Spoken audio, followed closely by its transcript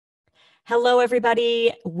Hello,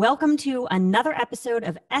 everybody. Welcome to another episode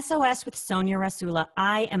of SOS with Sonja Rasula.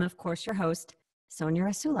 I am, of course, your host, Sonja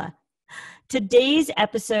Rasula. Today's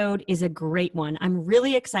episode is a great one. I'm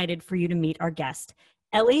really excited for you to meet our guest.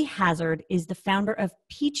 Ellie Hazard is the founder of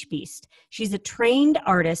Peach Beast. She's a trained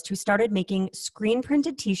artist who started making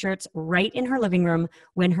screen-printed t-shirts right in her living room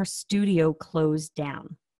when her studio closed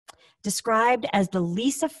down. Described as the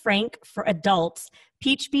Lisa Frank for adults,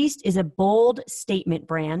 Peach Beast is a bold statement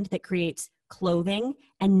brand that creates clothing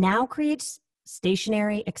and now creates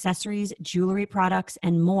stationery, accessories, jewelry products,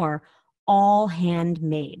 and more, all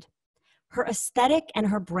handmade. Her aesthetic and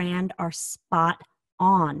her brand are spot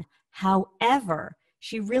on. However,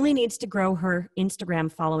 she really needs to grow her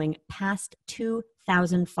Instagram following past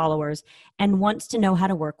 2,000 followers and wants to know how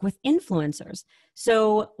to work with influencers.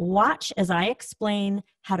 So watch as I explain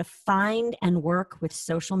how to find and work with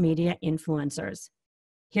social media influencers.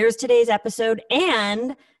 Here's today's episode,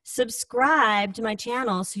 and subscribe to my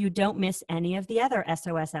channel so you don't miss any of the other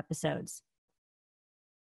SOS episodes.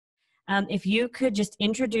 If you could just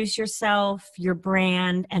introduce yourself, your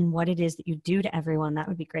brand, and what it is that you do to everyone, that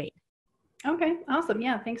would be great. Okay, awesome.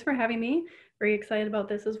 Yeah, thanks for having me. Very excited about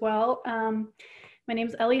this as well. My name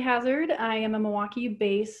is Ellie Hazard. I am a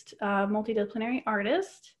Milwaukee-based multidisciplinary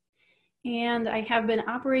artist, and I have been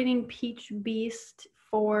operating Peach Beast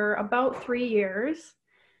for about 3 years.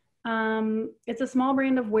 It's a small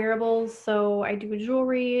brand of wearables, so I do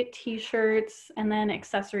jewelry, t-shirts, and then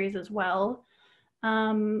accessories as well.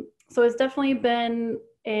 So it's definitely been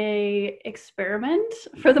an experiment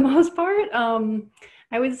for the most part.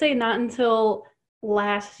 I would say not until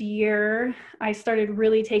last year I started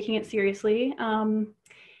really taking it seriously.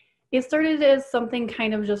 It started as something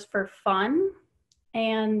kind of just for fun,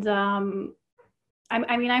 and I'm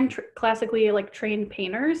classically like trained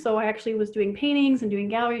painter, so I actually was doing paintings and doing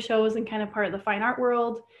gallery shows and kind of part of the fine art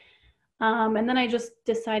world. And then I just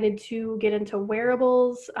decided to get into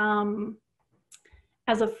wearables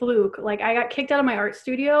as a fluke. Like, I got kicked out of my art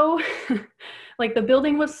studio. Like, the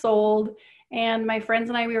building was sold, and my friends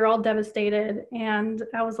and I, we were all devastated. And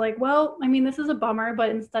I was like, well, I mean, this is a bummer, but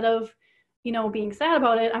instead of, being sad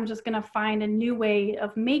about it, I'm just going to find a new way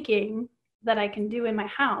of making that I can do in my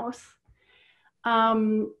house.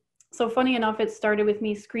 So funny enough, it started with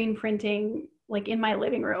me screen printing, like, in my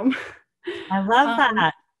living room. I love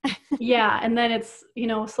that. Yeah. And then it's,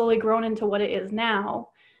 slowly grown into what it is now.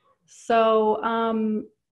 So,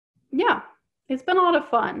 yeah, it's been a lot of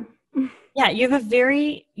fun. Yeah, you have a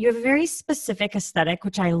very specific aesthetic,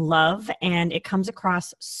 which I love, and it comes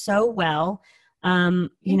across so well.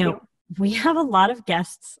 We have a lot of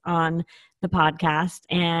guests on the podcast,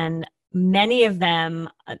 and many of them,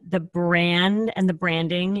 the brand and the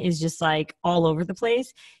branding is just like all over the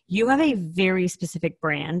place. You have a very specific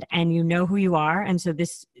brand, and you know who you are, and so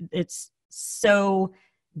it's so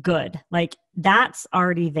good. Like, that's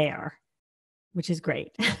already there, which is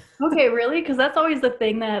great. Okay, really? Because that's always the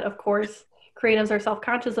thing that, of course, creatives are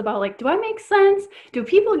self-conscious about. Like, do I make sense? Do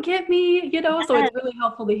people get me? Yes. So it's really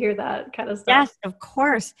helpful to hear that kind of stuff. Yes, of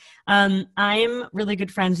course. I'm really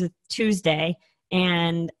good friends with Tuesday,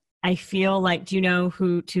 and I feel like, do you know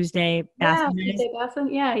who Tuesday Basson is? Tuesday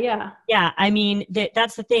Basson? Yeah. Yeah, I mean,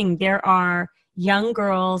 that's the thing. There are young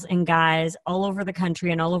girls and guys all over the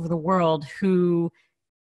country and all over the world who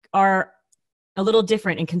are a little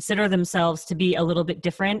different and consider themselves to be a little bit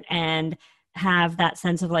different and have that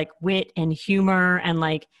sense of like wit and humor, and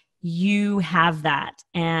like, you have that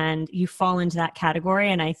and you fall into that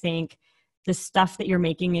category. And I think the stuff that you're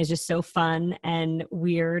making is just so fun and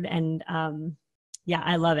weird, and yeah,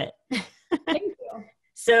 I love it. Thank you.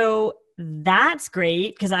 So that's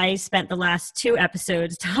great, because I spent the last 2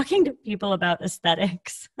 episodes talking to people about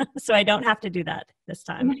aesthetics, so I don't have to do that this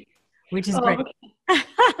time, which is great. Okay.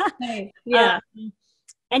 Nice. Yeah.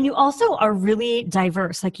 And you also are really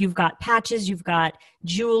diverse. Like, you've got patches, you've got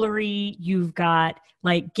jewelry, you've got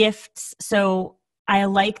like gifts. So I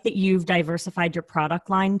like that you've diversified your product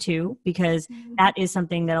line too, because that is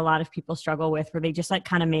something that a lot of people struggle with, where they just like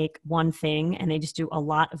kind of make one thing and they just do a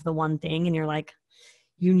lot of the one thing. And you're like,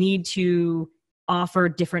 you need to offer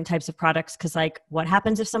different types of products, because like, what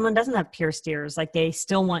happens if someone doesn't have pierced ears? Like, they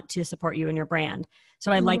still want to support you and your brand.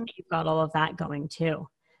 So I like that you've got all of that going too.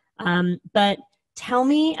 But tell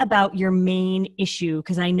me about your main issue,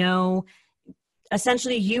 because I know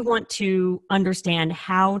essentially you want to understand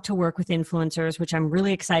how to work with influencers, which I'm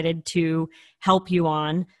really excited to help you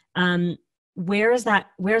on. Where is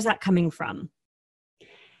that coming from?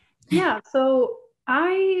 Yeah, so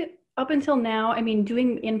up until now, I mean,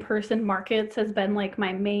 doing in-person markets has been like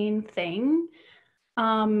my main thing.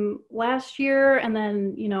 last year, and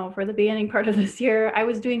then, for the beginning part of this year, I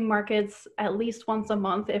was doing markets at least once a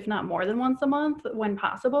month, if not more than once a month when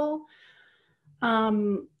possible.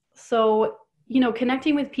 So,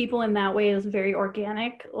 connecting with people in that way is very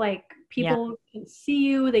organic. Like, people can see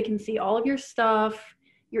you, they can see all of your stuff.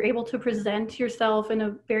 You're able to present yourself in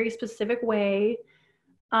a very specific way.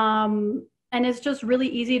 And it's just really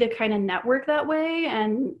easy to kind of network that way.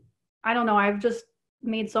 And I don't know, I've just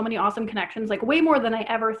made so many awesome connections, like way more than I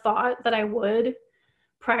ever thought that I would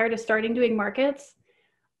prior to starting doing markets.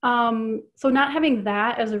 So not having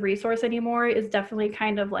that as a resource anymore is definitely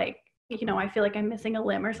kind of like, I feel like I'm missing a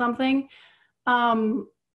limb or something.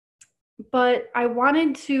 But I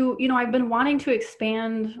wanted to, I've been wanting to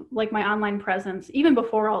expand like my online presence even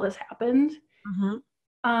before all this happened.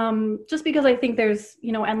 Just because I think there's,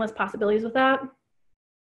 endless possibilities with that.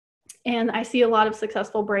 And I see a lot of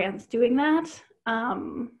successful brands doing that.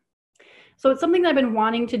 So it's something that I've been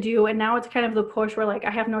wanting to do. And now it's kind of the push where like,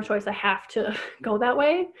 I have no choice. I have to go that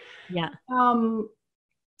way. Yeah.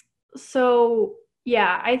 So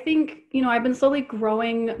yeah, I think, I've been slowly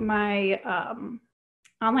growing my,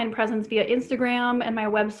 online presence via Instagram and my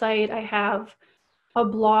website. I have a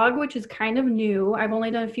blog, which is kind of new. I've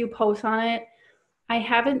only done a few posts on it. I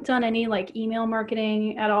haven't done any like email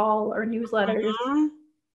marketing at all or newsletters,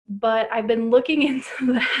 but I've been looking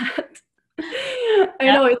into that. I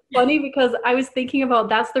know it's funny because I was thinking about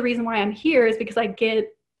that's the reason why I'm here is because I get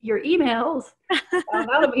your emails.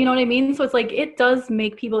 You know what I mean? So it's like, it does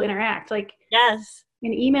make people interact. Like, yes.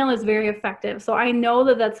 An email is very effective. So I know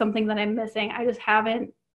that that's something that I'm missing. I just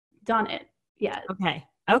haven't done it yet.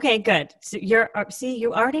 Okay, good. So you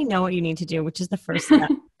already know what you need to do, which is the first step.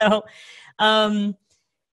 So,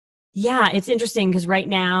 yeah, it's interesting because right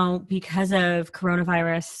now, because of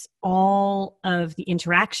coronavirus, all of the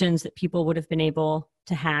interactions that people would have been able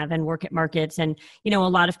to have and work at markets. And, a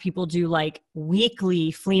lot of people do like weekly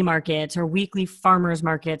flea markets or weekly farmers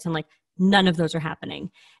markets, and like none of those are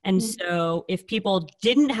happening. And so if people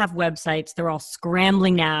didn't have websites, they're all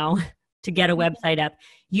scrambling now to get a website up.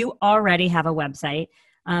 You already have a website,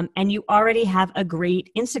 and you already have a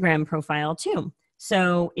great Instagram profile too.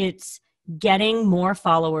 So it's getting more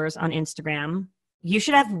followers on Instagram. You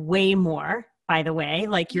should have way more, by the way.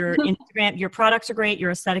 Like your Instagram, your products are great.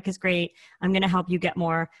 Your aesthetic is great. I'm going to help you get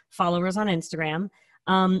more followers on Instagram.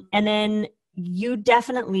 And then you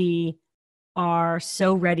definitely are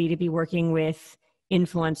so ready to be working with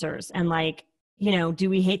influencers. And like, do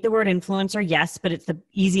we hate the word influencer? Yes, but it's the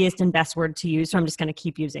easiest and best word to use. So I'm just going to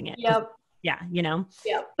keep using it. Yep. Yeah.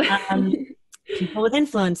 Yep. People with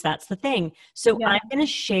influence, that's the thing. So I'm going to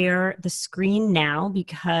share the screen now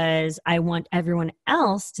because I want everyone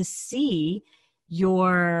else to see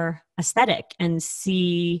your aesthetic and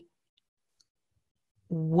see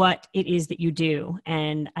what it is that you do.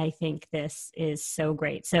 And I think this is so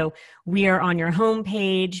great. So we are on your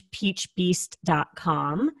homepage,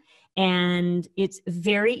 peachbeast.com. And it's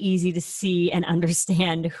very easy to see and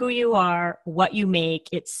understand who you are, what you make.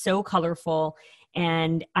 It's so colorful.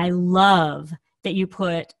 And I love that you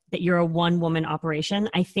put that you're a one-woman operation.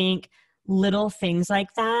 I think little things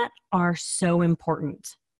like that are so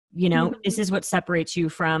important. This is what separates you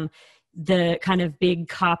from the kind of big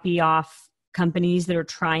copy off companies that are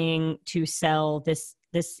trying to sell this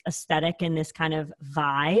aesthetic and this kind of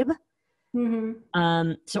vibe.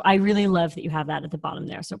 So I really love that you have that at the bottom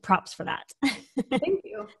there. So props for that. Thank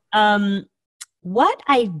you. What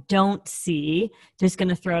I don't see, just going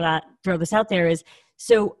to throw this out there is,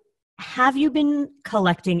 so have you been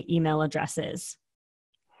collecting email addresses?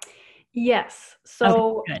 Yes.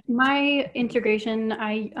 So okay, my integration,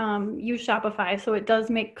 I use Shopify, so it does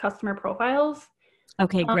make customer profiles.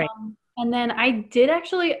 Okay, great. And then I did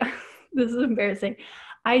actually, this is embarrassing.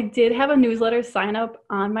 I did have a newsletter sign up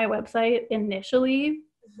on my website initially,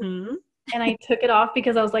 and I took it off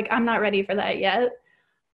because I was like, I'm not ready for that yet.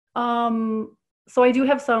 So I do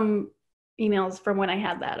have some emails from when I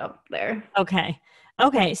had that up there. Okay.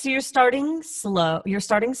 So you're starting slow. You're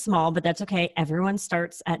starting small, but that's okay. Everyone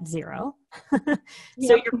starts at 0.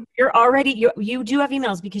 So you're already, you do have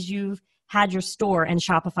emails because you've had your store and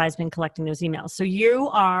Shopify's been collecting those emails. So you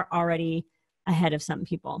are already ahead of some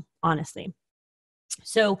people, honestly.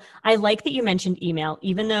 So I like that you mentioned email,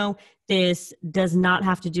 even though this does not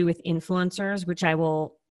have to do with influencers, which I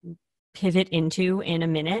will pivot into in a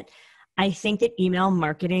minute. I think that email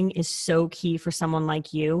marketing is so key for someone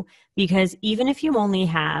like you, because even if you only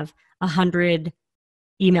have 100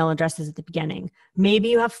 email addresses at the beginning, maybe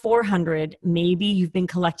you have 400, maybe you've been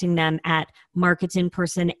collecting them at markets in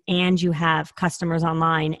person and you have customers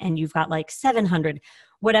online and you've got like 700.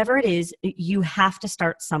 whatever it is, you have to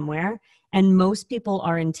start somewhere. And most people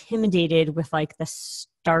are intimidated with like the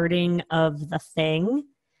starting of the thing.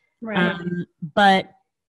 Right. But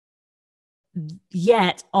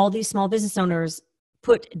yet all these small business owners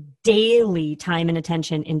put daily time and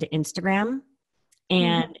attention into Instagram.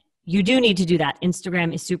 And you do need to do that.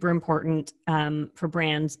 Instagram is super important for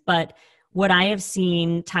brands. But what I have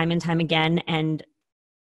seen time and time again, and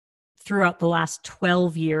throughout the last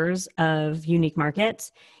 12 years of Unique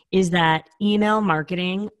Markets, is that email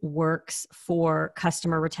marketing works for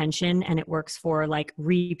customer retention and it works for like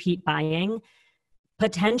repeat buying,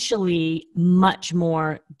 potentially much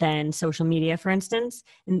more than social media, for instance.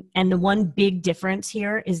 And the one big difference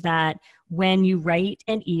here is that when you write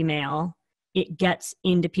an email, it gets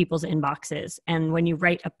into people's inboxes. And when you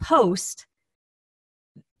write a post,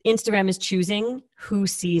 Instagram is choosing who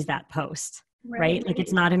sees that post, right? Like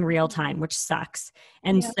it's not in real time, which sucks.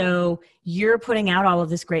 And so you're putting out all of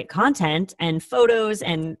this great content and photos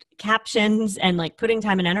and captions and like putting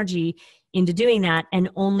time and energy into doing that. And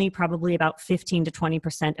only probably about 15 to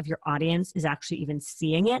 20% of your audience is actually even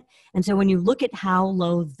seeing it. And so when you look at how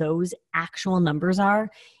low those actual numbers are,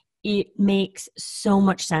 it makes so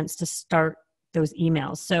much sense to start those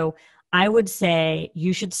emails. So I would say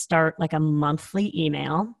you should start like a monthly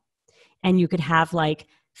email, and you could have like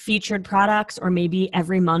featured products, or maybe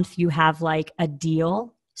every month you have like a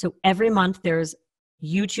deal. So every month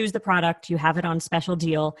you choose the product, you have it on special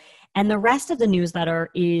deal, and the rest of the newsletter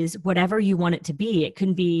is whatever you want it to be. It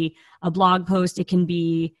can be a blog post, it can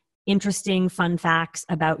be interesting fun facts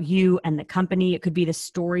about you and the company. It could be the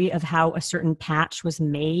story of how a certain patch was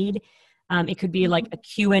made. It could be like a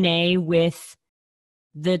Q&A with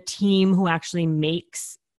the team who actually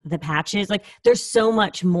makes the patches. Like there's so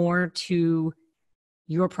much more to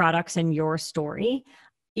your products and your story.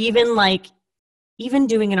 Even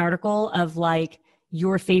doing an article of like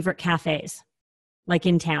your favorite cafes, like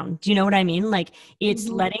in town. Do you know what I mean? Like it's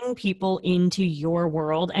letting people into your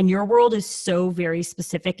world, and your world is so very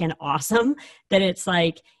specific and awesome that it's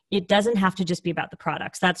like, it doesn't have to just be about the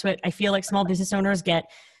products. That's what I feel like small business owners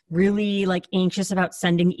get really like anxious about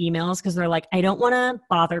sending emails, because they're like, I don't want to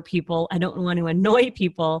bother people. I don't want to annoy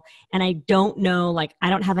people. And I don't know, like, I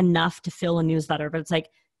don't have enough to fill a newsletter. But it's like,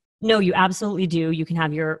 no, you absolutely do. You can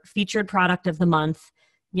have your featured product of the month,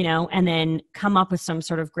 and then come up with some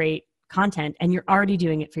sort of great content, and you're already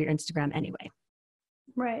doing it for your Instagram anyway.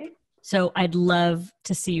 Right. So I'd love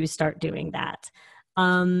to see you start doing that.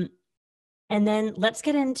 And then let's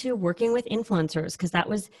get into working with influencers, because that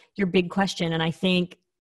was your big question. And I think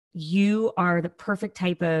you are the perfect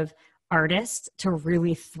type of artist to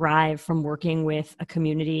really thrive from working with a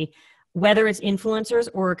community, whether it's influencers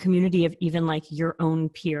or a community of even like your own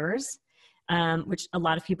peers, which a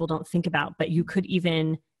lot of people don't think about, but you could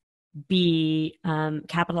even be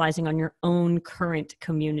capitalizing on your own current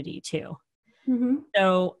community too.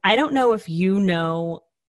 So I don't know if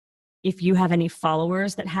if you have any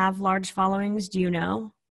followers that have large followings. Do you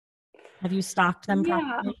know? Have you stalked them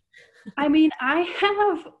properly? I mean, I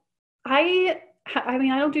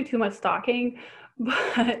don't do too much stalking,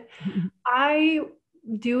 but I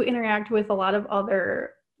do interact with a lot of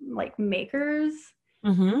other like makers.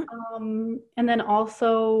 And then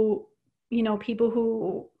also, people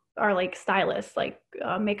who are like stylists, like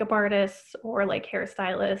makeup artists or like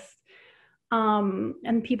hairstylists,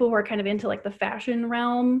 and people who are kind of into like the fashion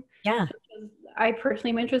realm. Yeah. I personally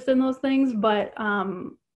am interested in those things, but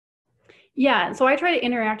so I try to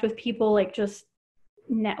interact with people like just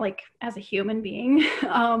like as a human being.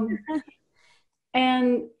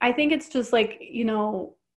 And I think it's just like,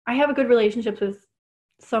 I have a good relationships with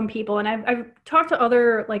some people, and I've talked to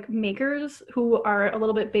other like makers who are a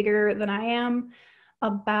little bit bigger than I am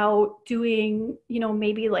about doing,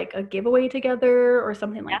 maybe like a giveaway together or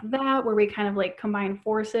something like that, where we kind of like combine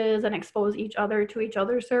forces and expose each other to each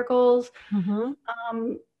other's circles.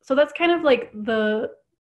 So that's kind of like the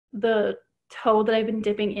toe that I've been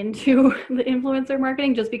dipping into the influencer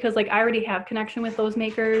marketing, just because like I already have connection with those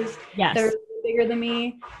makers that are bigger than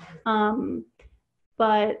me.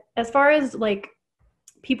 But as far as like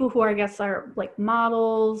people who I guess are like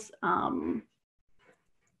models, I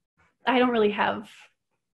don't really have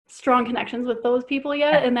strong connections with those people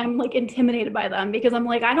yet. And I'm like intimidated by them, because I'm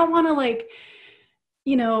like, I don't want to like,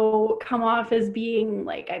 come off as being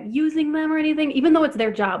like I'm using them or anything, even though it's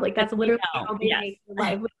their job. Like that's literally how they make their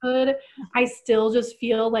livelihood. I still just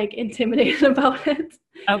feel like intimidated about it.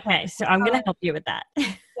 Okay. So I'm going to help you with that.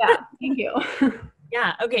 Yeah. Thank you.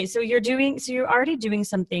 Yeah. Okay. So you're already doing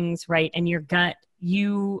some things right. And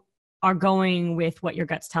you are going with what your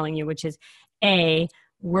gut's telling you, which is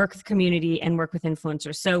work with community and work with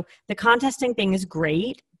influencers. So the contesting thing is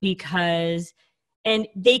great because, and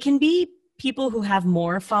they can be people who have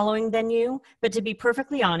more following than you, but to be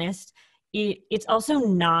perfectly honest, it's also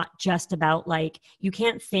not just about like, you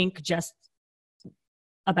can't think just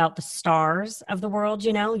about the stars of the world,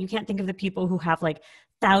 you know? You can't think of the people who have like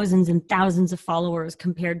thousands and thousands of followers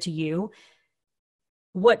compared to you.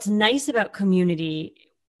 What's nice about community,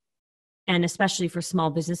 and especially for small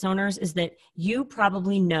business owners, is that you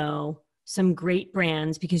probably know some great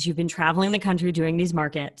brands because you've been traveling the country doing these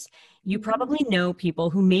markets. You probably know people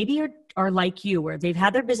who maybe are like you, where they've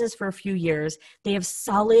had their business for a few years, they have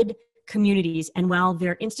solid communities, and while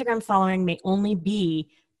their Instagram following may only be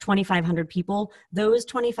 2,500 people, those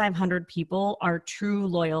 2,500 people are true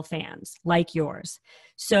loyal fans like yours.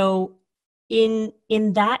 So in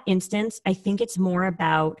that instance, I think it's more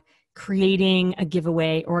about creating a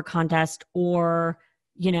giveaway or a contest or,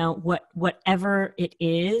 you know, whatever it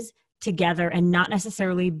is together, and not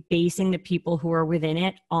necessarily basing the people who are within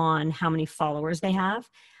it on how many followers they have.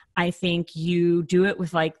 I think you do it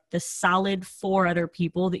with like the solid 4 other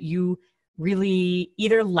people that you really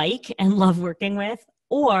either like and love working with,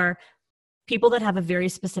 or people that have a very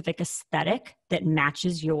specific aesthetic that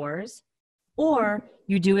matches yours, or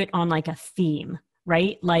you do it on like a theme,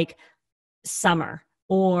 right? Like summer,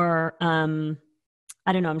 or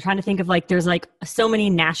I don't know, I'm trying to think of like, there's like so many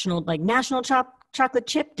national chocolate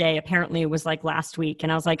chip day apparently was like last week.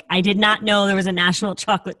 And I was like, I did not know there was a national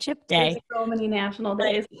chocolate chip day. There's so many national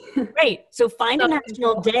days. Right. So find a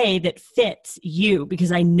national day that fits you,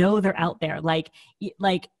 because I know they're out there. Like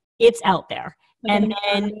it's out there. Like and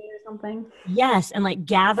then or something. Yes. And like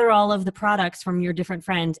gather all of the products from your different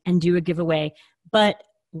friends and do a giveaway. But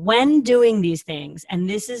when doing these things, and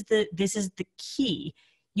this is the key,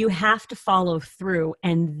 you have to follow through,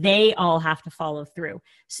 and they all have to follow through.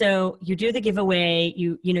 So you do the giveaway,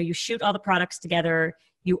 you shoot all the products together,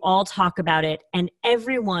 you all talk about it, and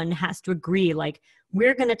everyone has to agree, like,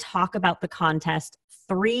 we're going to talk about the contest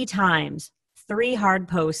 3 times, 3 hard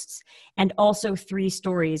posts, and also 3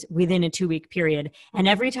 stories within a 2-week period. And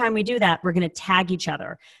every time we do that, we're going to tag each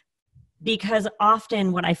other. Because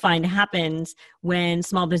often what I find happens when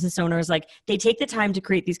small business owners, like, they take the time to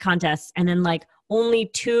create these contests, and then like only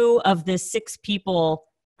 2 of the 6 people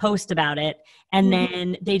post about it. And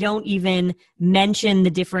then they don't even mention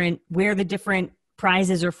where the different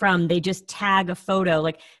prizes are from. They just tag a photo.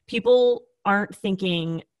 Like, people aren't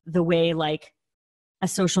thinking the way like a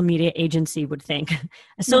social media agency would think.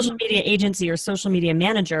 A social media agency or social media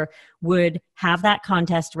manager would have that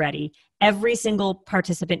contest ready. Every single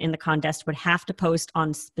participant in the contest would have to post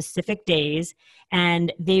on specific days,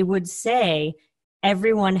 and they would say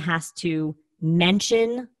everyone has to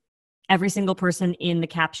mention every single person in the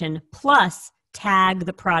caption, plus tag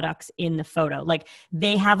the products in the photo. Like,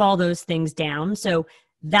 they have all those things down. So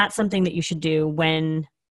that's something that you should do when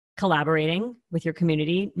collaborating with your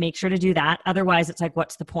community. Make sure to do that. Otherwise, it's like,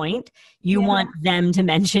 what's the point? You want them to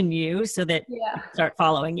mention you so that people start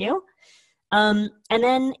following you. And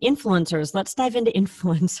then influencers. Let's dive into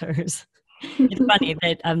influencers. It's funny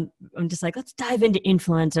that I'm just like, let's dive into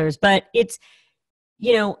influencers. But it's,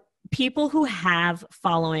 people who have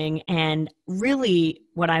following, and really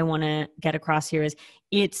what I want to get across here is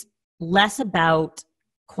it's less about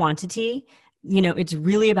quantity. It's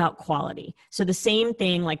really about quality. So the same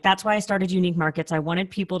thing, like, that's why I started Unique Markets. I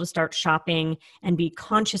wanted people to start shopping and be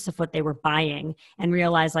conscious of what they were buying and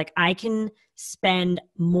realize, like, I can spend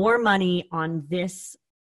more money on this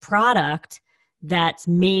product that's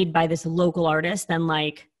made by this local artist than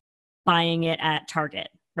like buying it at Target,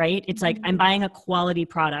 right? It's like, I'm buying a quality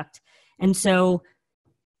product. And so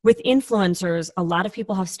with influencers, a lot of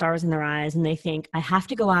people have stars in their eyes, and they think, I have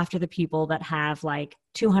to go after the people that have like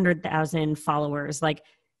 200,000 followers. Like,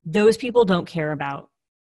 those people don't care about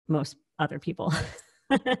most other people.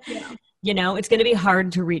 It's going to be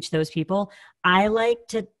hard to reach those people.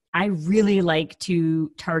 I really like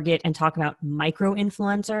to target and talk about micro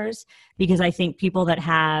influencers, because I think people that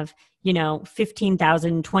have,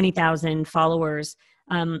 15,000, 20,000 followers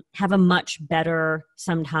have a much better,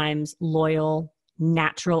 sometimes loyal,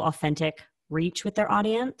 natural, authentic reach with their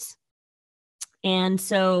audience. And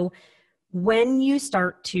so when you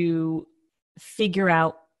start to figure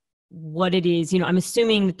out what it is, I'm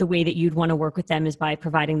assuming that the way that you'd want to work with them is by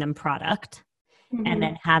providing them product and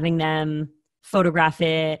then having them photograph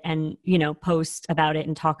it and, post about it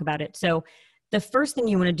and talk about it. So the first thing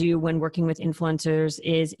you want to do when working with influencers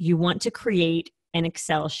is you want to create an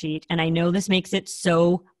Excel sheet. And I know this makes it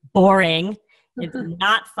so boring. It's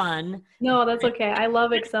not fun. No, that's okay. I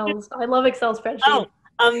love Excel. I love Excel spreadsheets. Oh,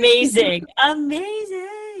 amazing.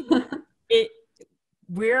 Amazing.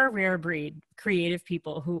 we're a rare breed, creative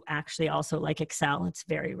people who actually also like Excel. It's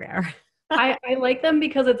very rare. I like them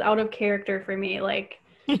because it's out of character for me. Like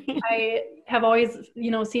I have always,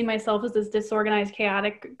 seen myself as this disorganized,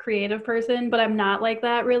 chaotic, creative person, but I'm not like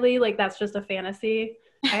that really. Like that's just a fantasy.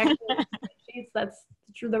 I actually like spreadsheets. That's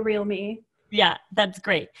the real me. Yeah, that's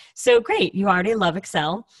great. So great. You already love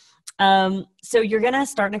Excel. So you're going to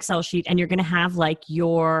start an Excel sheet and you're going to have like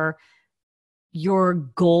your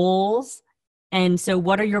goals. And so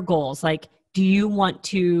what are your goals? Like, do you want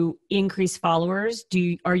to increase followers?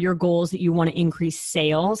 Are your goals that you want to increase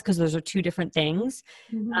sales? Because those are two different things.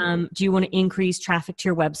 Mm-hmm. Do you want to increase traffic to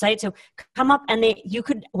your website? So come up and you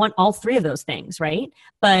could want all three of those things, right?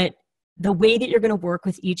 But the way that you're going to work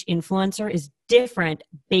with each influencer is different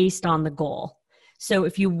based on the goal. So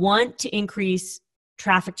if you want to increase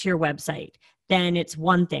traffic to your website, then it's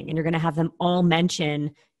one thing, and you're going to have them all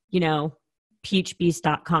mention,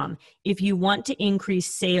 peachbeast.com. If you want to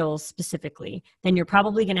increase sales specifically, then you're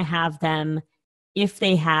probably going to have them, if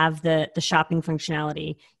they have the shopping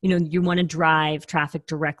functionality, you want to drive traffic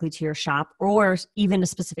directly to your shop or even a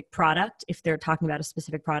specific product if they're talking about a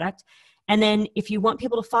specific product. And then if you want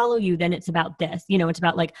people to follow you, then it's about this. It's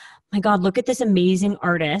about like, my God, look at this amazing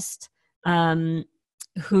artist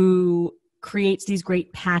who creates these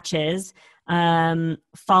great patches.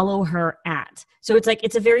 Follow her at. So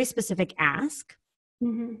it's a very specific ask.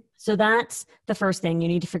 Mm-hmm. So that's the first thing. You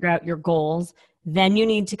need to figure out your goals. Then you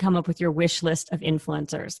need to come up with your wish list of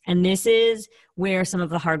influencers. And this is where some of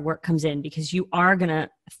the hard work comes in, because you are going to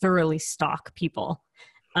thoroughly stalk people.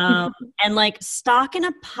 And like stalk in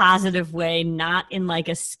a positive way, not in like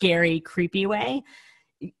a scary, creepy way.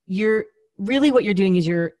 What you're doing is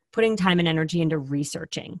you're putting time and energy into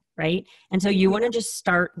researching, right? And so you want to just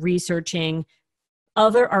start researching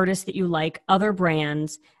other artists that you like, other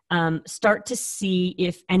brands, start to see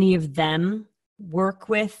if any of them work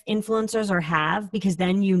with influencers or have, because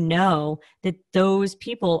then you know that those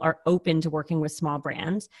people are open to working with small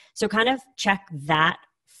brands. So kind of check that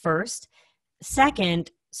first. Second,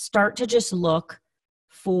 start to just look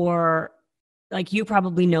for, like, you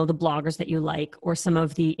probably know the bloggers that you like or some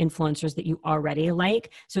of the influencers that you already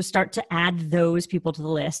like. So start to add those people to the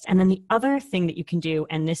list. And then the other thing that you can do,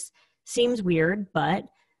 and this seems weird, but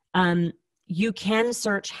you can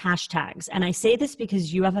search hashtags. And I say this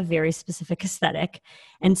because you have a very specific aesthetic.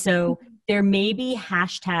 And so there may be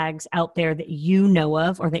hashtags out there that you know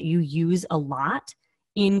of or that you use a lot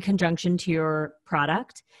in conjunction to your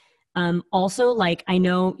product. Also, like, I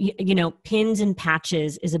know, pins and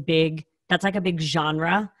patches is that's like a big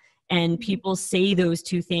genre, and people say those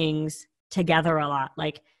two things together a lot,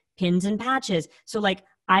 like pins and patches. So like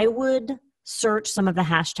I would search some of the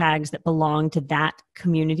hashtags that belong to that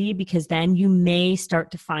community, because then you may start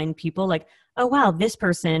to find people like, oh, wow, this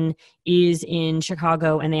person is in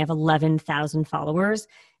Chicago and they have 11,000 followers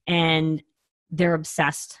and they're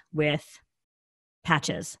obsessed with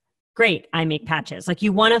patches. Great, I make patches. Like,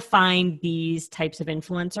 you want to find these types of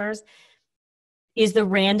influencers. Is the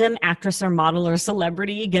random actress or model or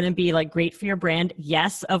celebrity going to be like great for your brand?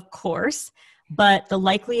 Yes, of course. But the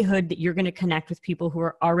likelihood that you're going to connect with people who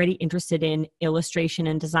are already interested in illustration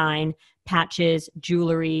and design, patches,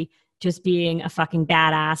 jewelry, just being a fucking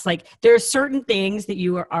badass. Like, there are certain things that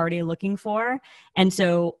you are already looking for. And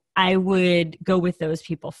so I would go with those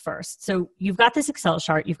people first. So you've got this Excel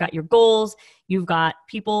chart, you've got your goals, you've got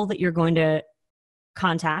people that you're going to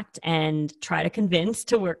contact and try to convince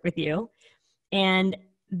to work with you. And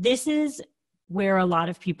this is where a lot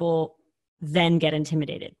of people then get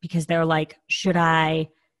intimidated, because they're like, should I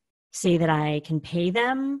say that I can pay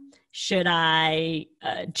them? Should I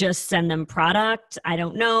just send them product? I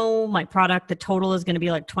don't know. My product, the total is going to be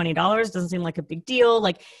like $20. Doesn't seem like a big deal.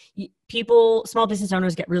 Like, people, small business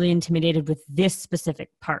owners get really intimidated with this specific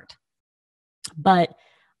part. But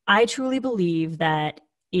I truly believe that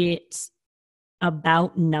it's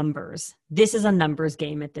about numbers. This is a numbers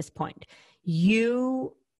game at this point.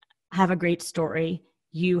 You have a great story,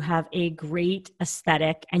 you have a great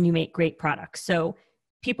aesthetic, and you make great products. So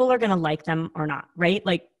people are going to like them or not, right?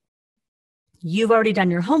 Like, you've already done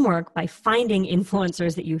your homework by finding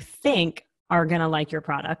influencers that you think are going to like your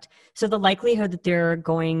product. So the likelihood that they're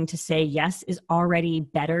going to say yes is already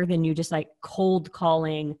better than you just like cold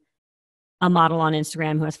calling a model on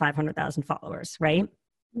Instagram who has 500,000 followers, right?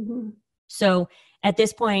 Mm-hmm. So at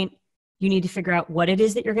this point, you need to figure out what it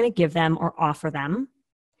is that you're going to give them or offer them.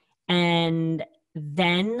 And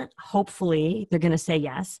then hopefully they're going to say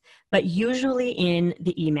yes, but usually in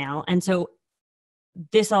the email. And so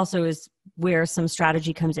this also is where some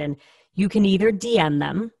strategy comes in. You can either DM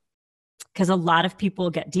them because a lot of people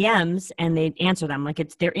get DMs and they answer them like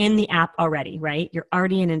they're in the app already, right? You're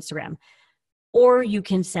already in Instagram. Or you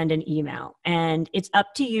can send an email, and it's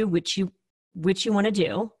up to you which you want to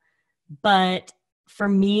do. But for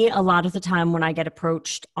me, a lot of the time when I get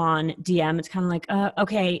approached on DM, it's kind of like,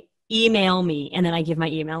 okay, email me. And then I give my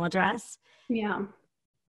email address. Yeah.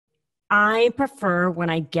 I prefer when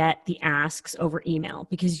I get the asks over email,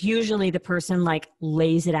 because usually the person like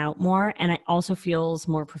lays it out more, and it also feels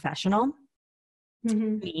more professional to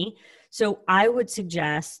me. So I would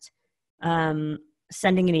suggest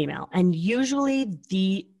sending an email. And usually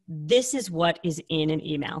this is what is in an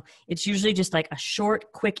email. It's usually just like a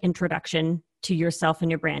short, quick introduction to yourself and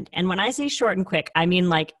your brand. And when I say short and quick, I mean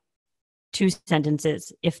like 2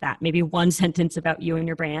 sentences, if that, maybe 1 sentence about you and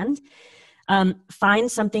your brand. Find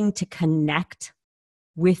something to connect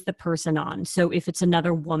with the person on. So if it's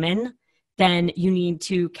another woman, then you need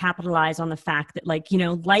to capitalize on the fact that, like, you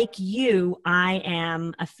know, like you, I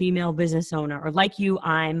am a female business owner, or like you,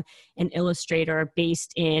 I'm an illustrator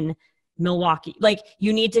based in Milwaukee. Like,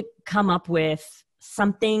 you need to come up with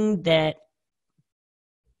something that,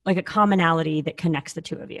 like, a commonality that connects the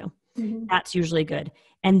 2 of you. Mm-hmm. That's usually good.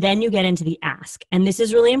 And then you get into the ask. And this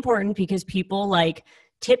is really important because people like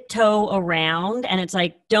tiptoe around, and it's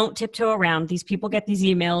like, don't tiptoe around. These people get these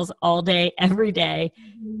emails all day, every day.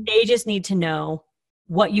 Mm-hmm. They just need to know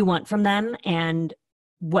what you want from them and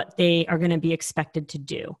what they are going to be expected to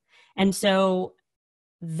do. And so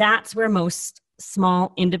that's where most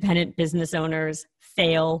small independent business owners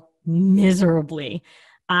fail miserably.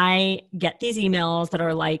 I get these emails that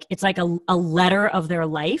are like, it's like a letter of their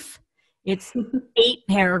life. It's 8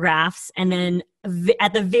 paragraphs. And then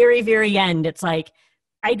at the very, very end, it's like,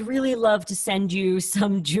 I'd really love to send you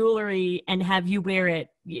some jewelry and have you wear it.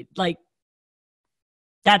 Like,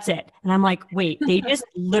 that's it. And I'm like, wait, they just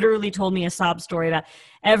literally told me a sob story about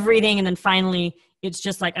everything. And then finally, it's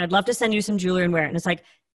just like, I'd love to send you some jewelry and wear it. And it's like,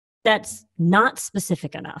 that's not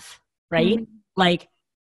specific enough, right? Mm-hmm. Like,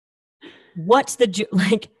 what's the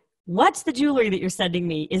jewelry that you're sending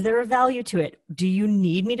me? Is there a value to it? Do you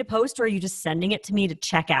need me to post, or are you just sending it to me to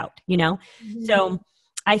check out, you know? Mm-hmm. So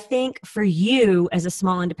I think for you as a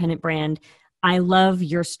small independent brand, I love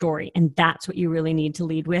your story, and that's what you really need to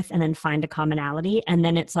lead with, and then find a commonality. And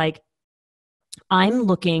then it's like, I'm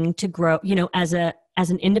looking to grow, you know, as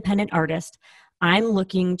an independent artist, I'm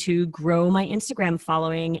looking to grow my Instagram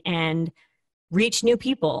following and reach new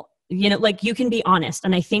people. You know, like, you can be honest.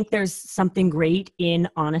 And I think there's something great in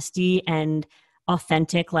honesty and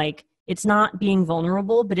authentic. Like, it's not being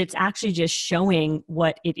vulnerable, but it's actually just showing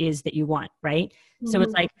what it is that you want, right? Mm-hmm. So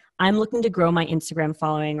it's like, I'm looking to grow my Instagram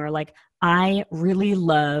following, or like, I really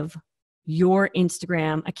love your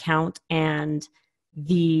Instagram account and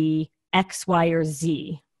the X, Y, or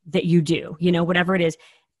Z that you do, you know, whatever it is.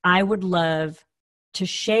 I would love to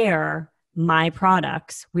share my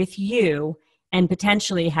products with you and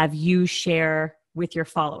potentially have you share with your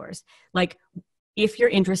followers. Like, if you're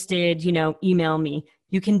interested, you know, email me.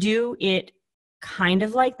 You can do it kind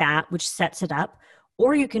of like that, which sets it up.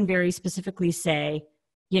 Or you can very specifically say,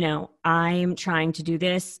 you know, I'm trying to do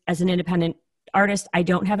this as an independent artist. I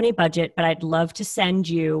don't have any budget, but I'd love to send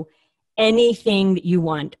you anything that you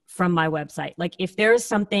want from my website. Like, if there's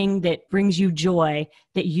something that brings you joy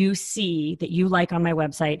that you see that you like on my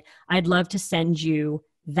website, I'd love to send you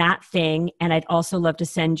that thing. And I'd also love to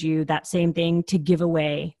send you that same thing to give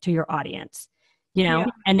away to your audience, you know?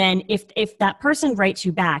 Yeah. And then if that person writes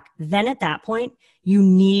you back, then at that point you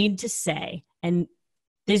need to say, and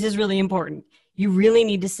this is really important, you really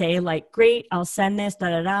need to say, like, great, I'll send this,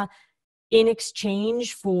 in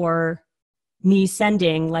exchange for me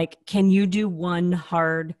sending, like, can you do one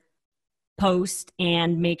hard post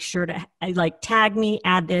and make sure to like tag me,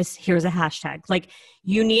 add this, here's a hashtag. Like,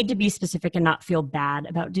 you need to be specific and not feel bad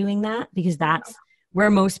about doing that, because that's where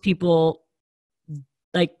most people,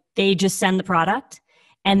 like, they just send the product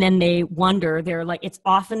and then they wonder, they're like, it's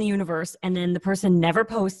off in the universe, and then the person never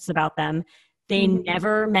posts about them. They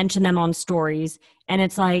never mention them on stories, and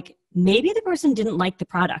it's like, maybe the person didn't like the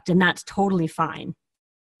product, and that's totally fine.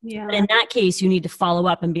 Yeah. But in that case, you need to follow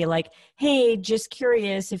up and be like, hey, just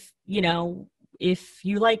curious if, you know, if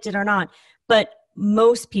you liked it or not. But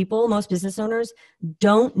most people, most business owners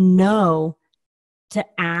don't know to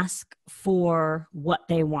ask for what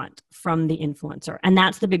they want from the influencer. And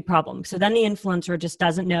that's the big problem. So then the influencer just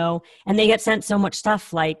doesn't know, and they get sent so much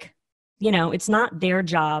stuff, like, you know, it's not their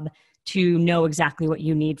job to know exactly what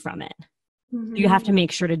you need from it. Mm-hmm. You have to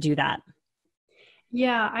make sure to do that.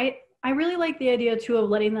 Yeah, I really like the idea too of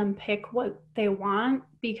letting them pick what they want,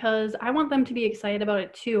 because I want them to be excited about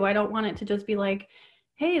it too. I don't want it to just be like,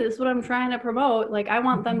 hey, this is what I'm trying to promote. Like, I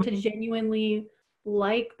want them to genuinely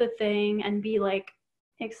like the thing and be like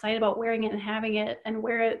excited about wearing it and having it and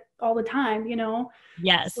wear it all the time, you know?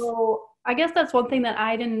 Yes. So I guess that's one thing that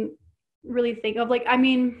I didn't really think of. Like, I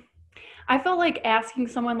mean, I felt like asking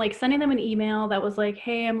someone, like sending them an email that was like,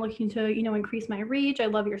 hey, I'm looking to, increase my reach. I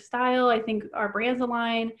love your style. I think our brands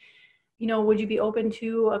align. Would you be open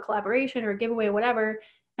to a collaboration or a giveaway, whatever?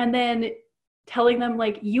 And then telling them,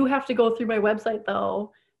 like, you have to go through my website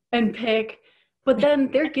though and pick. But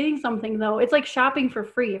then they're getting something though. It's like shopping for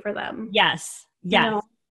free for them. Yes. You Yes. know?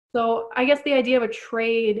 So I guess the idea of a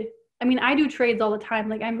trade, I mean, I do trades all the time.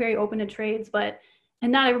 Like, I'm very open to trades,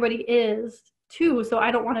 and not everybody is too. So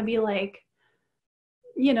I don't want to be like,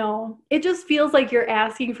 it just feels like you're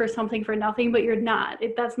asking for something for nothing, but you're not.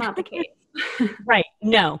 That's not the case. Right.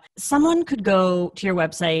 No. Someone could go to your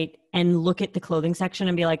website and look at the clothing section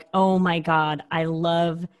and be like, oh my God, I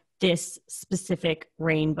love this specific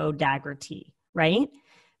rainbow dagger tee. Right.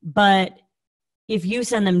 But if you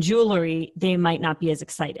send them jewelry, they might not be as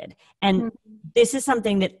excited. And this is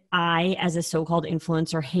something that I, as a so-called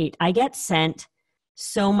influencer, hate. I get sent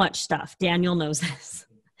so much stuff. Daniel knows this.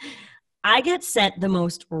 I get sent the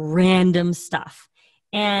most random stuff.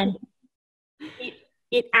 And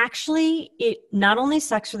it actually, it not only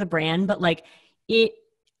sucks for the brand, but like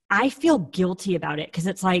I feel guilty about it because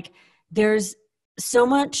it's like there's so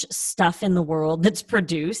much stuff in the world that's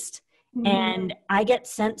produced and I get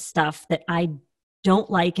sent stuff that I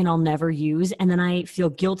don't like and I'll never use. And then I feel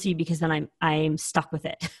guilty because then I'm stuck with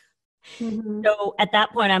it. So at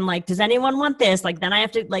that point, I'm like, does anyone want this? Like, then I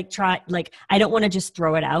have to like try, like, I don't want to just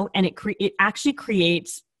throw it out. And it actually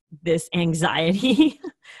creates this anxiety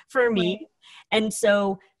for me. Right. And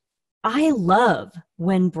so I love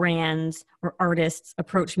when brands or artists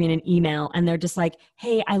approach me in an email and they're just like,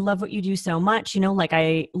 hey, I love what you do so much. Like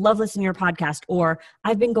I love listening to your podcast, or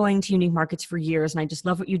I've been going to Unique Markets for years and I just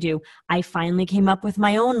love what you do. I finally came up with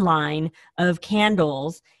my own line of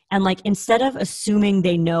candles. And like, instead of assuming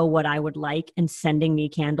they know what I would like and sending me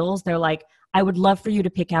candles, they're like, I would love for you to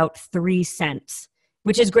pick out 3 scents,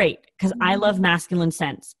 which is great because I love masculine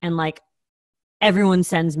scents. And like, everyone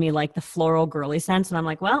sends me like the floral girly scents. And I'm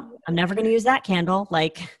like, well, I'm never going to use that candle.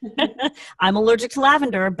 Like I'm allergic to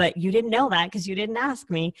lavender, but you didn't know that because you didn't ask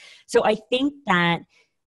me. So I think that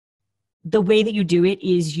the way that you do it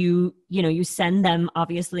is you send them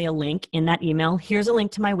obviously a link in that email. Here's a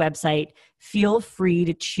link to my website. Feel free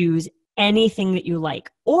to choose anything that you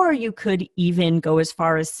like. Or you could even go as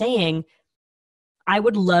far as saying, I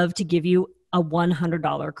would love to give you a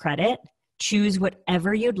 $100 credit. Choose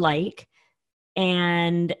whatever you'd like.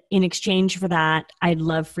 And in exchange for that, I'd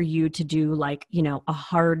love for you to do like, a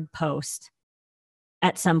hard post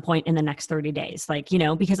at some point in the next 30 days. Like,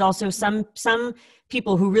 because also some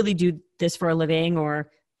people who really do this for a living or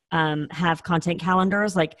have content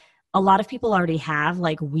calendars, like a lot of people already have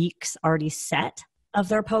like weeks already set of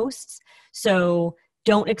their posts. So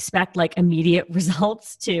don't expect like immediate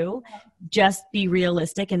results too. Just be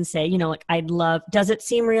realistic and say, like does it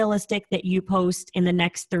seem realistic that you post in the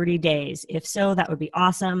next 30 days? If so, that would be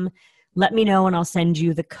awesome. Let me know and I'll send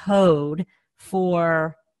you the code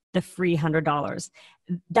for the free $100.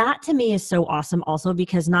 That to me is so awesome also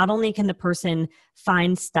because not only can the person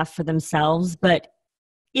find stuff for themselves, but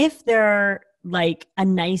if they're like a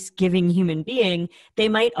nice giving human being, they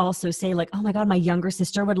might also say like, oh my God, my younger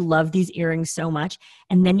sister would love these earrings so much.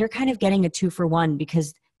 And then you're kind of getting a 2-for-1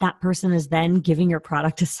 because that person is then giving your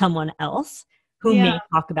product to someone else who may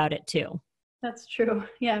talk about it too. That's true.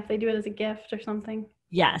 Yeah. If they do it as a gift or something.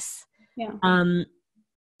 Yes. Yeah.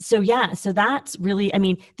 So that's really, I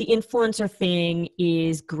mean, the influencer thing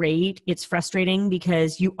is great. It's frustrating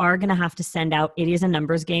because you are going to have to send out, it is a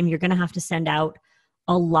numbers game. You're going to have to send out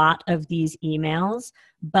a lot of these emails,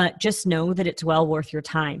 but just know that it's well worth your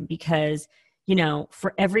time because,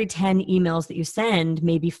 for every 10 emails that you send,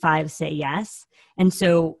 maybe 5 say yes. And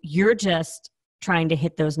so you're just trying to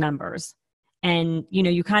hit those numbers. And,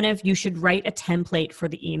 you should write a template for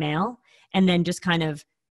the email and then just kind of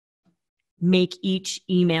make each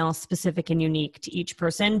email specific and unique to each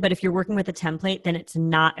person. But if you're working with a template, then it's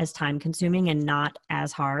not as time consuming and not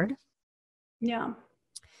as hard. Yeah.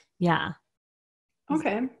 Yeah.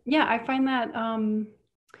 Okay. Yeah. I find that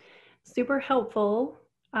super helpful.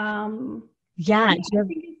 Yeah. I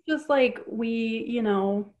think it's just like we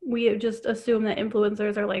just assume that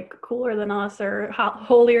influencers are like cooler than us or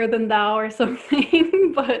holier than thou or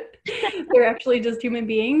something, but they're actually just human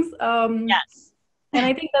beings. Yes. And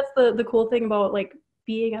I think that's the cool thing about like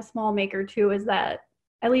being a small maker too, is that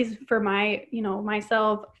at least for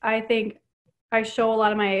myself, I think I show a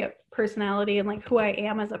lot of my personality and like who I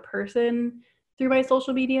am as a person through my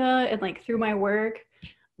social media and like through my work.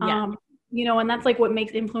 Yeah. You know, and that's like what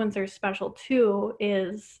makes influencers special too,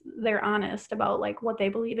 is they're honest about like what they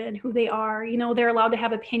believe in, who they are. You know, they're allowed to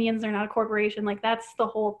have opinions. They're not a corporation. Like that's the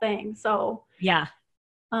whole thing. So, Yeah.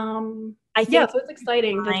 um, I yeah, think so it's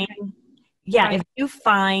exciting to yeah, try. if you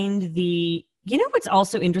find you know what's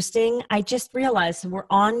also interesting? I just realized, so we're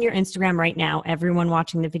on your Instagram right now. Everyone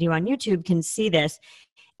watching the video on YouTube can see this.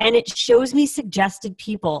 And it shows me suggested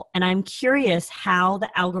people. And I'm curious how the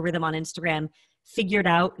algorithm on Instagram figured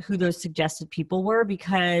out who those suggested people were,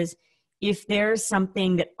 because if there's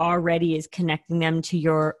something that already is connecting them to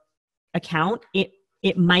your account,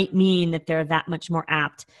 it might mean that they're that much more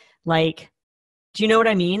apt. Like, do you know what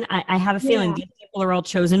I mean? I have a feeling Yeah. these people are all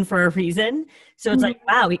chosen for a reason. So it's like,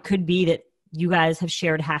 wow, it could be that you guys have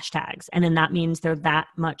shared hashtags, and then that means they're that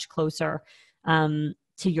much closer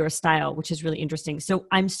to your style, which is really interesting. So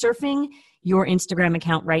I'm surfing your Instagram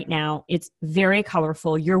account right now. It's very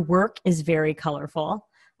colorful. Your work is very colorful.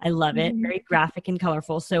 I love it. Mhm. Very graphic and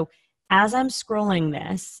colorful. So as I'm scrolling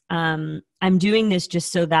this, I'm doing this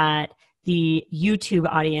just so that the YouTube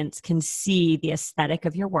audience can see the aesthetic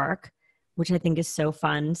of your work, which I think is so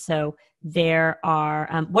fun. So there are,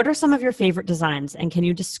 what are some of your favorite designs, and can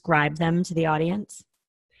you describe them to the audience?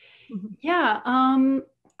 Yeah,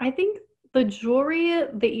 I think the jewelry,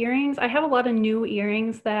 the earrings, I have a lot of new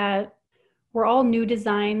earrings that were all new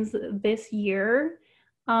designs this year.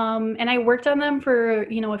 And I worked on them for,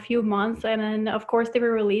 you know, a few months, and then of course they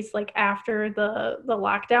were released like after the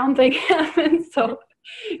lockdown thing happened. So,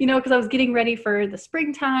 you know, because I was getting ready for the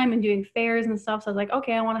springtime and doing fairs and stuff. So I was like,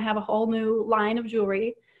 okay, I want to have a whole new line of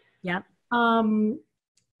jewelry. Yep. Um,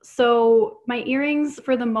 so my earrings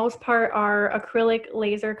for the most part are acrylic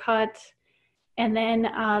laser cut, and then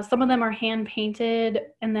some of them are hand painted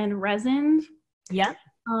and then resined. Yep.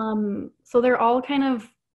 So they're all kind of,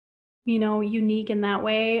 you know, unique in that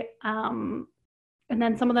way. And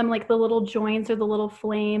then some of them, like the little joints or the little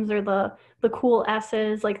flames or the cool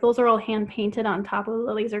S's, like those are all hand painted on top of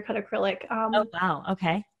the laser cut acrylic. Oh, wow.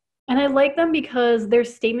 Okay. And I like them because they're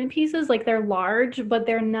statement pieces, like they're large, but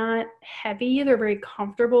they're not heavy. They're very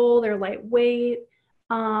comfortable. They're lightweight.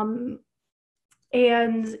 Um,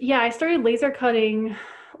 and yeah, I started laser cutting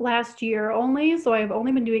last year only. So I've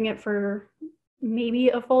only been doing it for maybe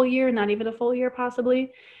a full year, not even a full year,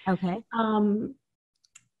 possibly. Okay. Um,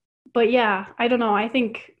 but yeah, I don't know. I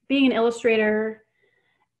think being an illustrator,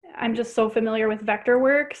 I'm just so familiar with vector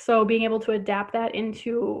work. So being able to adapt that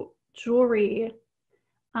into jewelry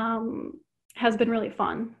um, has been really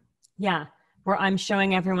fun. Yeah. Where I'm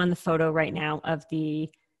showing everyone the photo right now of the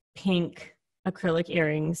pink acrylic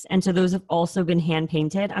earrings. And so those have also been hand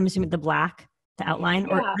painted. I'm assuming the black, the outline,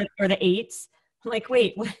 Yeah. or the eights. I'm like,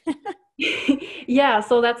 wait, what? Yeah,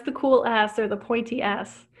 so that's the cool S or the pointy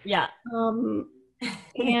S. Yeah. Um,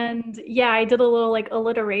 and yeah, I did a little like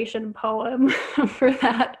alliteration poem for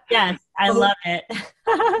that. Yes, I So, love it.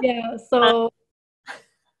 yeah, Um, so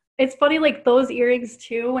it's funny, like those earrings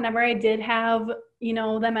too, whenever I did have, you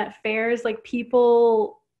know, them at fairs, like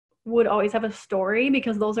people would always have a story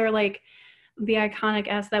because those are like the iconic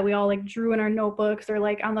S that we all like drew in our notebooks or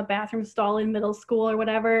like on the bathroom stall in middle school or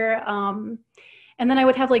whatever. And then I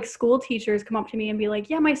would have like school teachers come up to me and be like,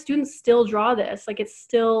 yeah, my students still draw this. Like it's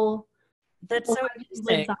still that's so lives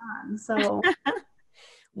interesting. on. So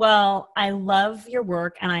Well, I love your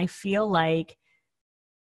work, and I feel like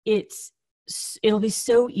it's it'll be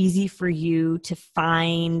so easy for you to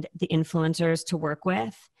find the influencers to work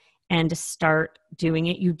with and to start doing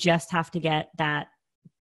it. You just have to get that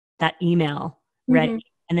email ready, mhm.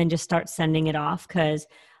 and then just start sending it off, because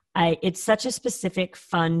it's such a specific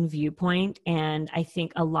fun viewpoint, and I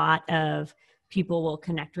think a lot of people will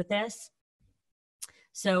connect with this.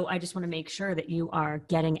 So I just want to make sure that you are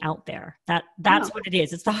getting out there. That's Oh, what it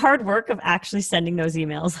is. It's the hard work of actually sending those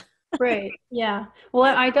emails. right. Yeah. Well,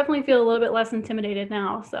 I definitely feel a little bit less intimidated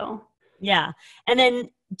now. So Yeah. And then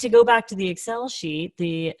to go back to the Excel sheet,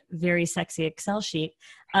 the very sexy Excel sheet,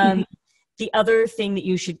 the other thing that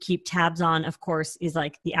you should keep tabs on, of course, is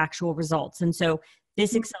like the actual results. And so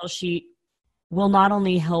this Excel sheet will not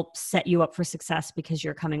only help set you up for success because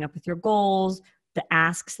you're coming up with your goals, the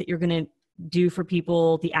asks that you're going to do for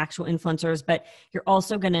people, the actual influencers, but you're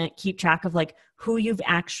also going to keep track of like who you've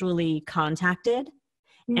actually contacted,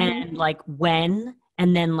 mhm. and like when,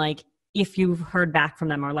 and then like if you've heard back from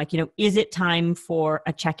them, or like, you know, is it time for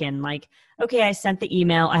a check-in? Like, okay, I sent the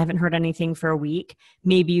email, I haven't heard anything for a week.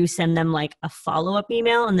 Maybe you send them like a follow-up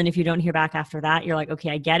email, and then if you don't hear back after that, you're like, okay,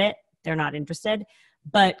 I get it, they're not interested.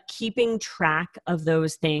 But keeping track of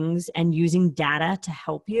those things and using data to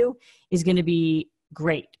help you is going to be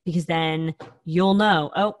great, because then you'll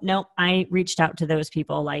know, oh, no, I reached out to those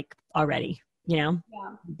people like already, Yeah.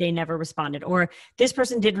 they never responded, or this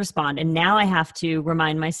person did respond. And now I have to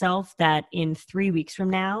remind myself that in 3 weeks from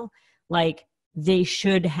now, like they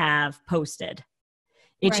should have posted.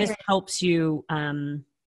 It just helps you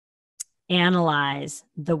analyze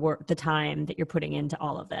the work, the time that you're putting into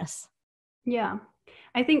all of this. Yeah.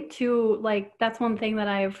 I think too, like that's one thing that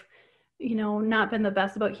I've, not been the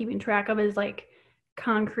best about keeping track of is like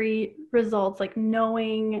concrete results, like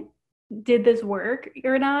knowing did this work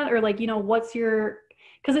or not, or like, what's your,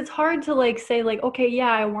 because it's hard to like say like, okay,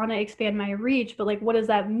 yeah, I want to expand my reach, but like, what does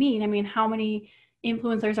that mean? I mean, how many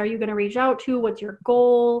influencers are you going to reach out to? What's your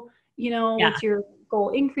goal? What's your goal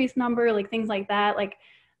increase number? Like things like that. Like,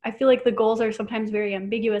 I feel like the goals are sometimes very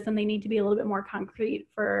ambiguous and they need to be a little bit more concrete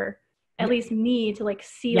for at least me to like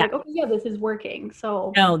see like, okay, yeah, this is working.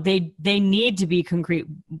 So no, they need to be concrete,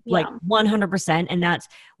 like 100%. And that's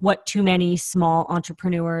what too many small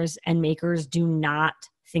entrepreneurs and makers do not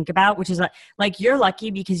think about, which is like you're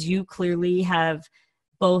lucky because you clearly have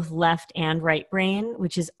both left and right brain,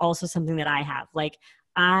 which is also something that I have. Like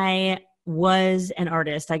I was an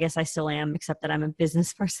artist. I guess I still am, except that I'm a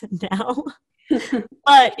business person now.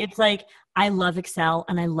 But it's like, I love Excel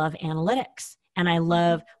and I love analytics. And I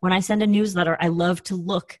love when I send a newsletter, I love to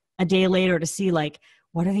look a day later to see like,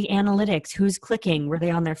 what are the analytics? Who's clicking? Were they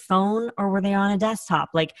on their phone or were they on a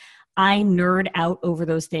desktop? Like I nerd out over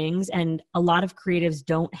those things. And a lot of creatives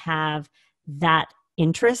don't have that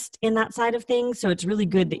interest in that side of things. So it's really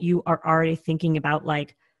good that you are already thinking about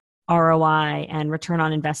like ROI and return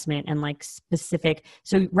on investment and like specific.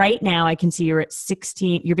 So right now I can see you're at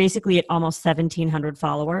 16, you're basically at almost 1,700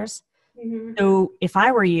 followers. Mm-hmm. So if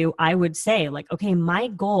I were you, I would say like, okay, my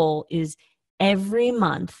goal is every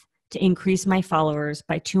month to increase my followers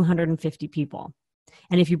by 250 people.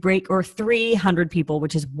 And if you break, or 300 people,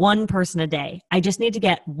 which is one person a day, I just need to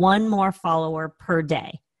get one more follower per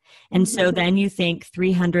day. And so then you think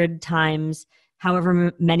 300 times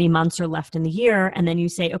however many months are left in the year. And then you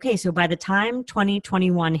say, okay, so by the time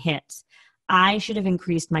 2021 hits, I should have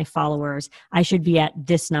increased my followers. I should be at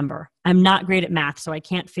this number. I'm not great at math, so I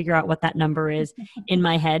can't figure out what that number is in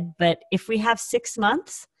my head. But if we have 6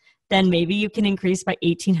 months, then maybe you can increase by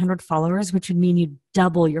 1,800 followers, which would mean you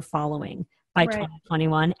double your following by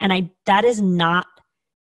 2021. And that is not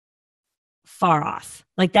far off.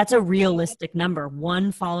 Like that's a realistic number,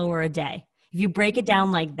 one follower a day. If you break it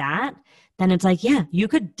down like that, then it's like, yeah, you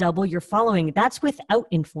could double your following. That's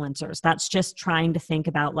without influencers. That's just trying to think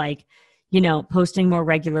about like, posting more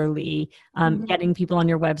regularly, getting people on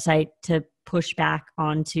your website to push back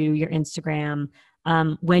onto your Instagram.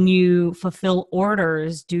 When you fulfill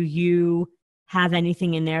orders, do you have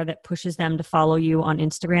anything in there that pushes them to follow you on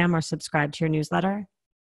Instagram or subscribe to your newsletter?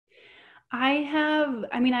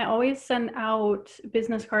 I always send out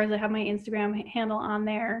business cards. I have my Instagram handle on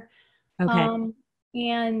there. Okay.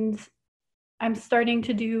 And I'm starting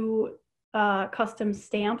to do custom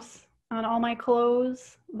stamps on all my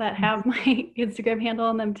clothes that have my Instagram handle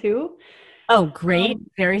on them too. Oh, great.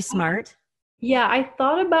 Very smart. Yeah, I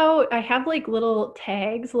have like little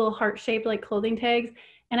tags, little heart-shaped like clothing tags.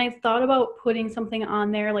 And I thought about putting something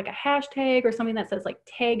on there, like a hashtag or something that says like,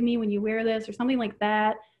 tag me when you wear this or something like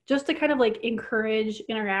that, just to kind of like encourage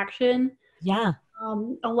interaction. Yeah.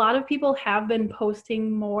 A lot of people have been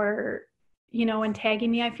posting more, and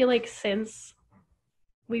tagging me, I feel like since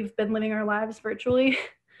we've been living our lives virtually.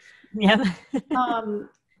 Yeah.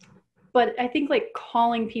 But I think like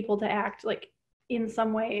calling people to act like in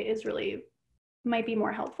some way is really might be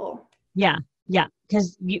more helpful. Yeah. Yeah.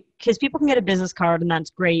 Because people can get a business card and that's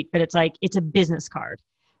great, but it's like, it's a business card,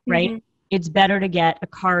 right? Mm-hmm. It's better to get a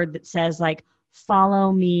card that says like,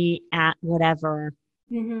 follow me at whatever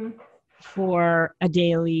for a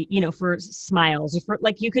daily, for smiles, or for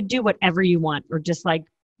like, you could do whatever you want, or just like,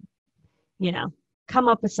 come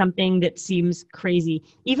up with something that seems crazy.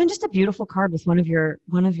 Even just a beautiful card with one of your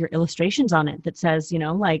illustrations on it that says,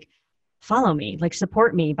 like, follow me, like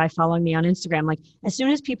support me by following me on Instagram. Like as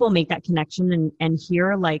soon as people make that connection and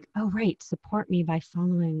hear like, oh, right, support me by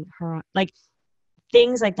following her, like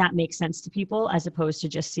things like that make sense to people as opposed to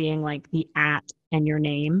just seeing like the @ and your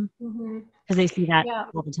name, because they see that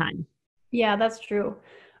all the time. Yeah, that's true.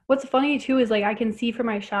 What's funny too is like I can see from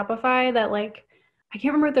my Shopify that like, I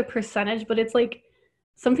can't remember the percentage, but it's like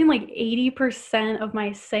something like 80% of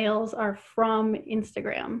my sales are from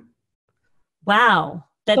Instagram. Wow.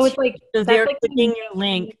 So it's like, so they're clicking your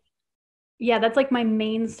link. Yeah, that's like my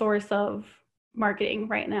main source of marketing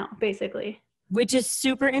right now, basically. Which is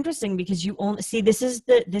super interesting because you only see, this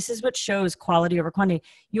is what shows quality over quantity.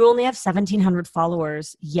 You only have 1,700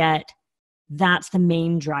 followers, yet that's the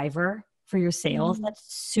main driver for your sales. Mhm. That's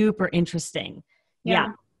super interesting. Yeah.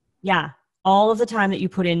 Yeah. Yeah. All of the time that you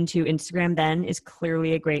put into Instagram then is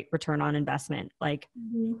clearly a great return on investment. Like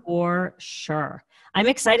Mhm. for sure. I'm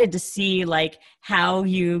excited to see like how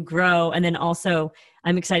you grow. And then also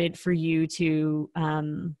I'm excited for you to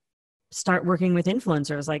start working with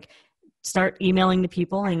influencers, like start emailing the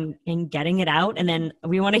people and getting it out. And then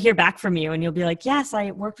we want to hear back from you and you'll be like, yes,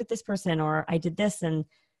 I worked with this person or I did this and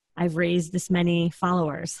I've raised this many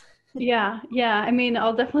followers. Yeah. Yeah. I mean,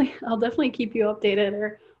 I'll definitely keep you updated,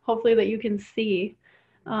 or hopefully that you can see.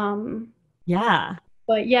 Um, Yeah.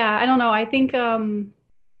 but yeah, I don't know. I think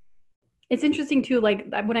it's interesting too, like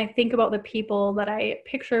when I think about the people that I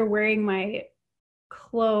picture wearing my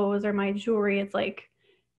clothes or my jewelry, it's like,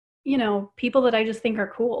 people that I just think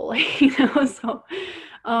are cool, so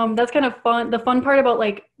that's kind of fun. The fun part about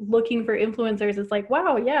like looking for influencers is like,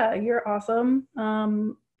 wow, yeah, you're awesome.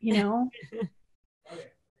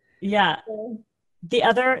 Yeah. So, The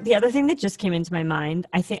other thing that just came into my mind,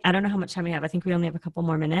 I don't know how much time we have. I think we only have a couple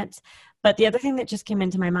more minutes. But the other thing that just came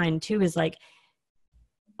into my mind too is like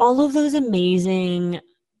all of those amazing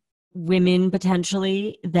women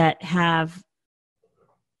potentially that have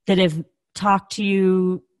talked to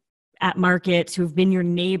you at markets, who've been your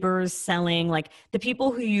neighbors selling, like the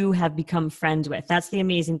people who you have become friends with. That's the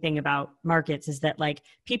amazing thing about markets, is that like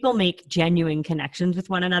people make genuine connections with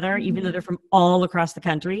one another, even though they're from all across the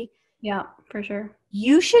country. yeah, for sure.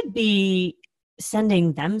 You should be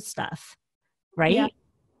sending them stuff, Yeah. right?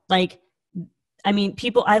 Like, I mean,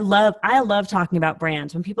 I love talking about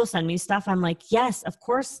brands. When people send me stuff, I'm like, yes, of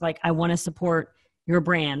course, like I want to support your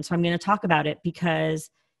brand. So I'm going to talk about it because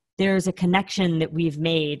there's a connection that we've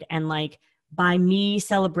made. And like by me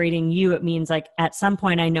celebrating you, it means like at some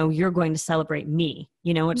point I know you're going to celebrate me.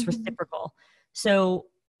 It's Mhm. reciprocal. So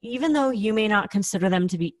even though you may not consider them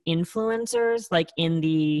to be influencers, like in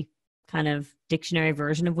the kind of dictionary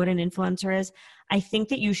version of what an influencer is, I think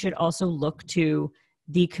that you should also look to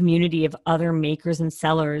the community of other makers and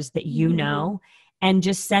sellers that Mhm. and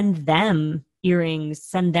just send them earrings,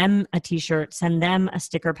 send them a t-shirt, send them a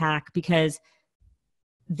sticker pack, because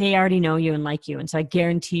they already know you and like you. And so I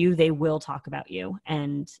guarantee you they will talk about you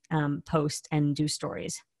and post and do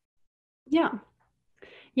stories. Yeah.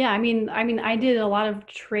 Yeah, I mean, I did a lot of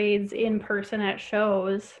trades in person at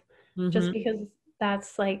shows just Mm-hmm. because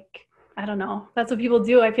that's like, I don't know, that's what people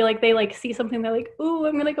do. I feel like they like see something, they're like, "Ooh,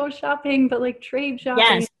 I'm gonna go shopping," but like trade shopping.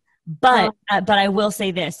 Yes. But I will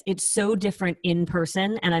say this, it's so different in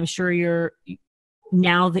person. And I'm sure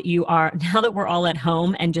now that we're all at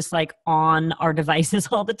home and just like on our devices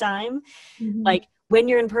all the time, Mhm. like when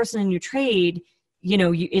you're in person and you trade,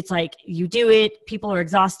 it's like you do it, people are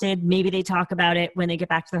exhausted, maybe they talk about it when they get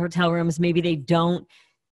back to their hotel rooms, maybe they don't.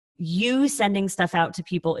 You sending stuff out to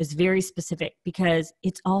people is very specific because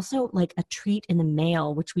it's also like a treat in the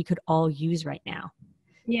mail, which we could all use right now.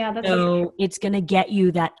 Yeah, that's so true. So it's going to get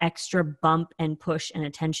you that extra bump and push and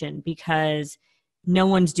attention because no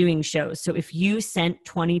one's doing shows. So if you sent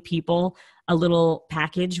 20 people a little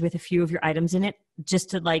package with a few of your items in it,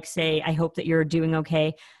 just to like say, I hope that you're doing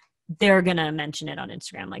okay, they're going to mention it on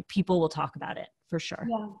Instagram. Like people will talk about it for sure.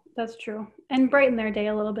 Yeah, that's true. And brighten their day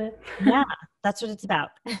a little bit. Yeah, that's what it's about.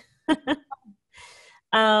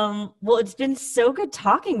 Well, it's been so good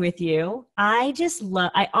talking with you. I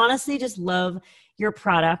honestly just love your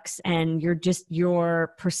products and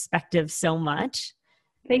your perspective so much.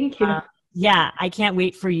 Thank you. Yeah, I can't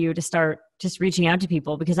wait for you to start just reaching out to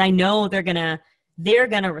people because I know they're gonna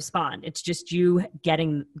respond. It's just you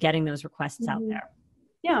getting those requests out Mhm. there.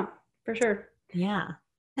 Yeah, for sure. Yeah.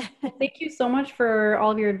 Well, thank you so much for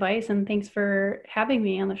all of your advice, and thanks for having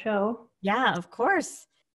me on the show. Yeah, of course.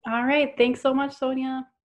 All right. Thanks so much, Sonia.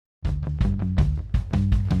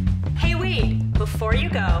 Hey, wait, before you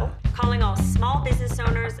go, calling all small business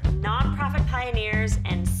owners, nonprofit pioneers,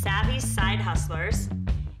 and savvy side hustlers.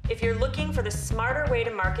 If you're looking for the smarter way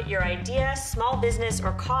to market your idea, small business,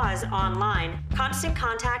 or cause online, Constant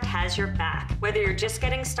Contact has your back. Whether you're just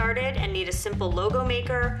getting started and need a simple logo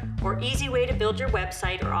maker or easy way to build your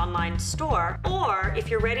website or online store, or if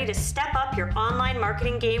you're ready to step up your online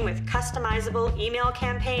marketing game with customizable email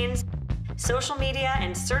campaigns, social media,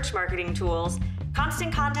 and search marketing tools,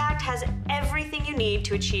 Constant Contact has everything you need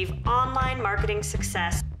to achieve online marketing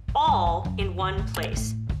success, all in one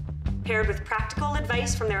place. Paired with practical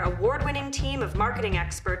advice from their award-winning team of marketing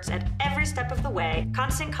experts at every step of the way,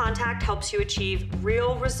 Constant Contact helps you achieve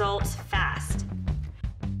real results fast.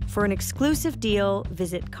 For an exclusive deal,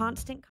 visit Constant